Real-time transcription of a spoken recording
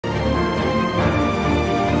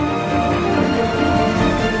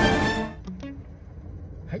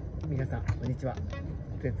こんにちは。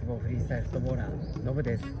絶望フリースタイルフットボーラーのぶ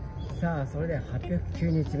です。さあ、それでは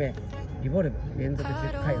809日目、リボルブ連続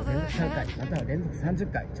10回を連続3回または連続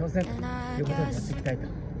30回挑戦ということでやっていきたいと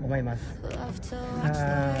思います。さ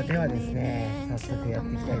あ、ではですね、早速やっ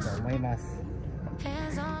ていきたいと思います。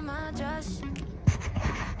上半身ね、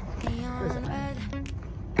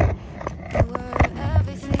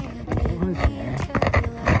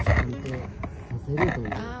ちゃんとさせるという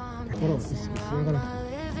ところを意識しながら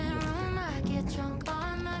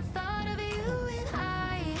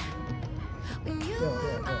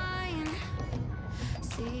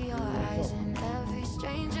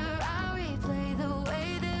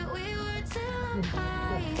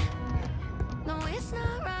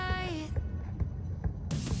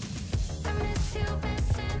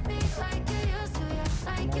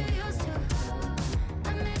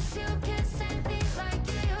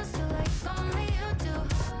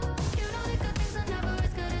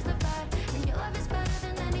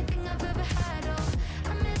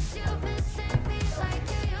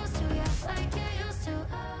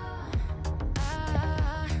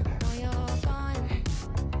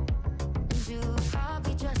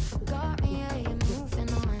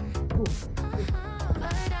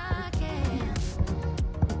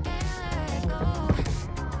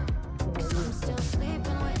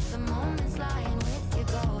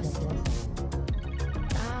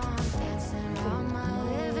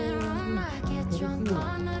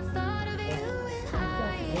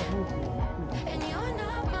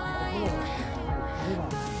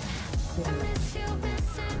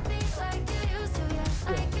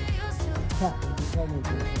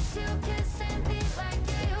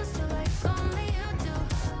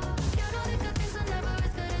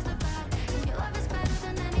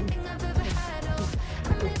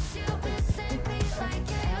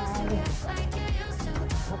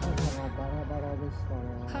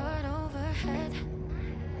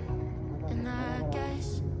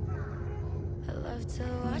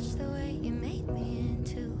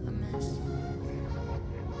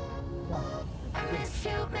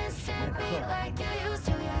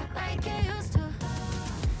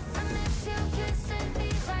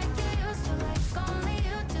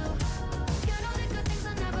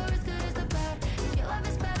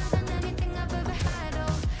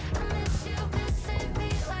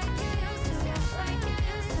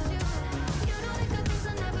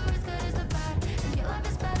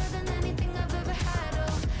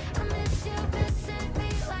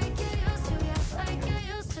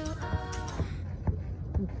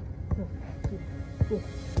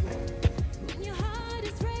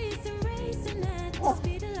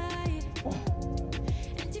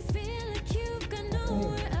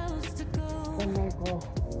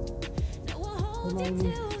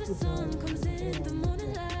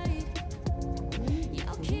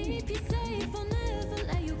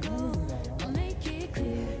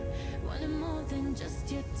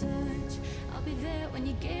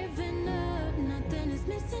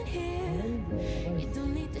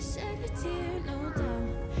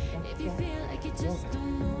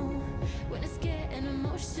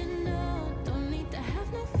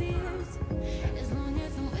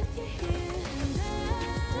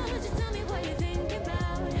Just tell me what you think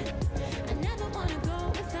about. I never wanna go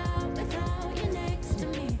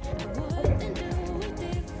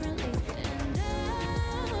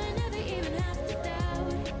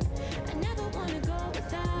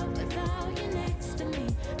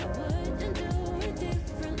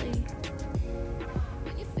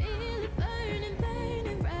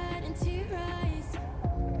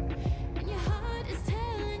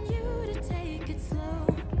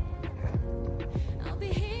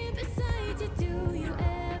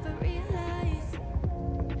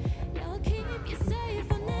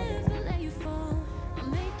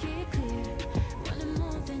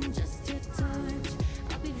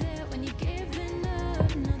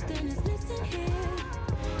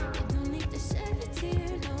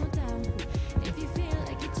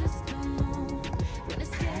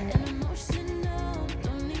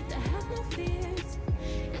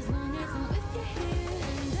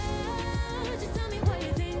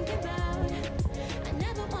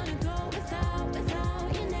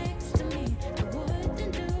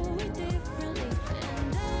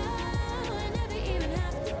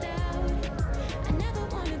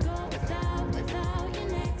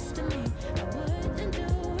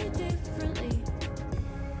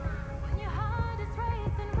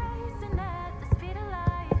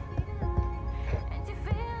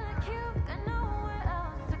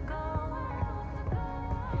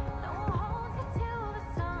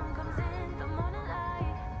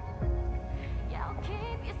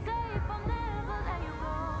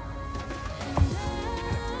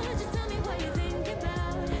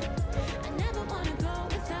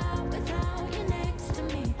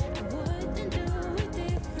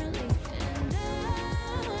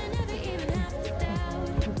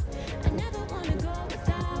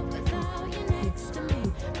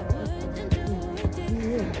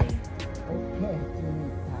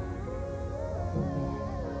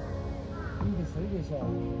いいでしょう。こん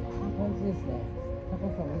な感じですね。高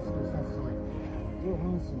さも意識したし、上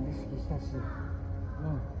半身も意識したし、いい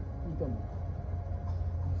と思う。よ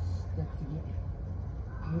し、じゃあ次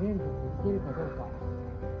2連続いけるかどうか。よ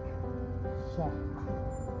っしゃ。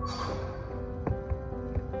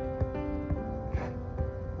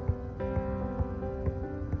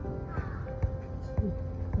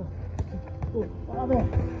あべ、低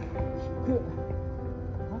く、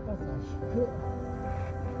高さ低く。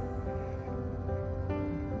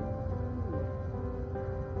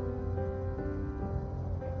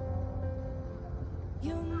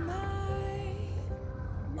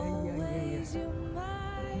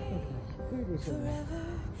でしょうね。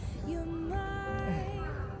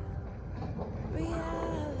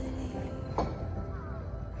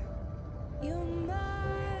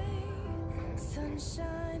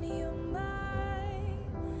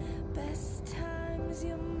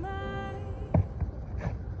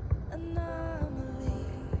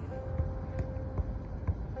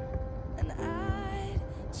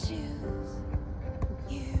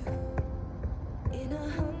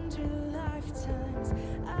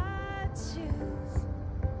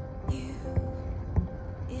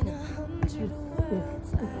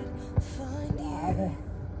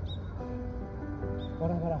バ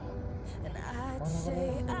ラバラ。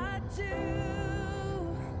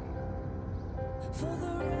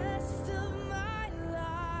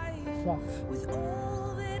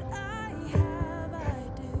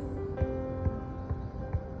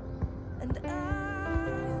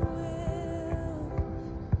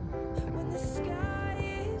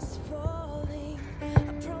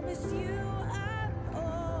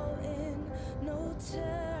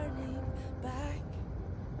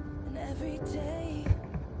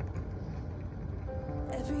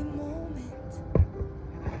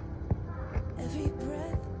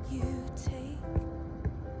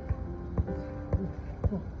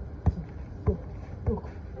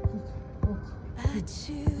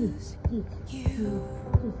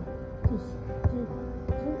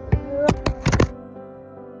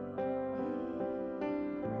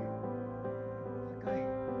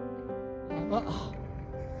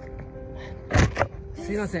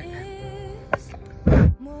すいません。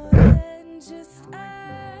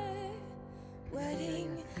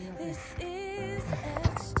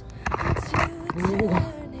指が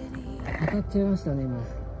当たっちゃいましたね、今。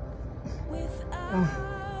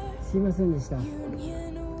すいませんでした。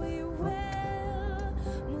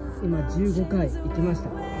今15回行きました。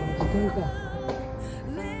時間か。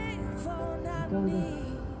時間です。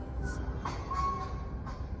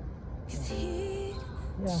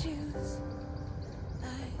いや、ち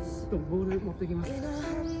ょっとボール持ってきます。は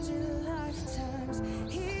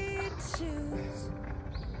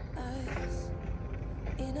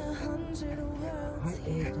い、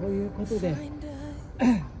ということで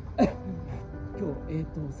今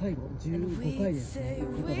日、最後15回ですね、行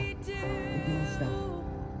くことができました。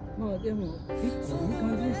まあでも結構いい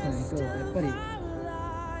感じでしたね。今日はやっぱり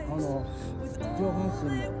上半身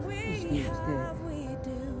も意識して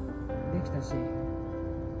できたし、そ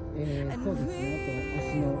うですね、あと足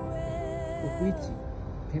の奥位置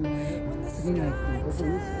手前過ぎないっていうことを意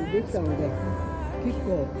識できたので、結構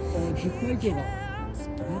10回以上が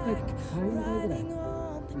何回か3回ぐらい行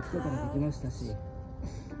くことができましたし、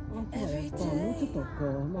あとはやっぱもうちょっと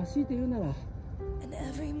強いて言うなら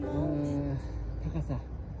高さ、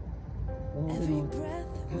ボールの高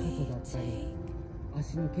さだったり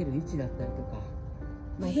足の蹴る位置だったりとか、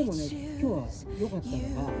まあでもね、今日は良かったの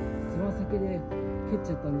がつま先で蹴っ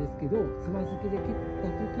ちゃったんですけど、つま先で蹴った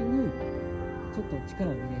時にちょっと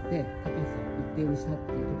力を入れて高さを一定にしたっ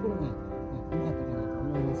ていうところが良かったかなと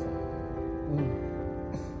思いました。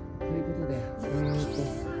ということで、結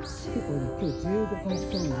構ね、今日15回し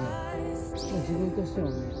たんで、自分としては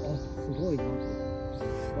ね、すごいなと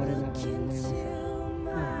我ながらに思いました。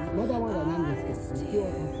まだまだなんですけど、目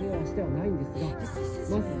標は達成はしてはないんですが、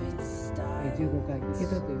まずね、15回いけ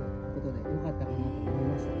たということで良かったかなと思い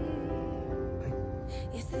ました。はい、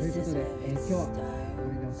ということで、今日はこ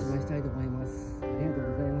れでおしまいしたいと思います。ありがと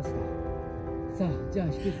うございました。さあ、じゃあ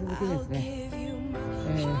引き続きですね、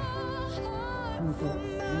本当なんか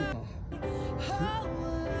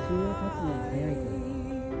日が経つのが早いとい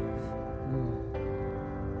うか、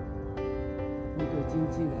本当一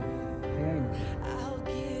日が早いので、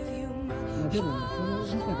でもね、その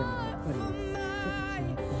中でもやっぱりちょっと違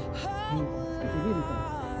った変化をつけてみると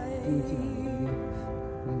一日がよりね、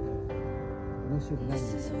面白くなるん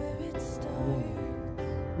だと思うので、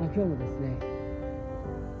今日もですね、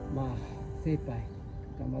精一杯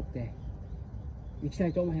頑張っていきた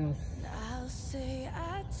いと思います。そうで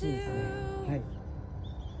すね、はい。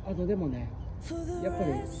あとでもね、やっぱ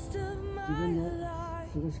り自分の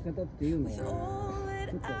過ごし方っていうのをちょっと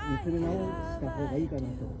見つめ直した方がいいかなと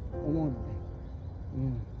思うの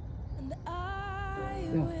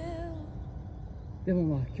で、でも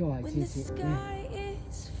まあ今日は一日ね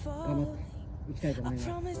頑張っていきたいと思います。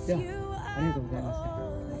ではありがとうございました。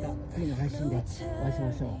また次の配信でお会いし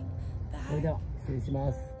ましょう。それでは失礼し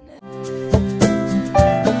ま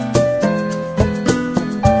す。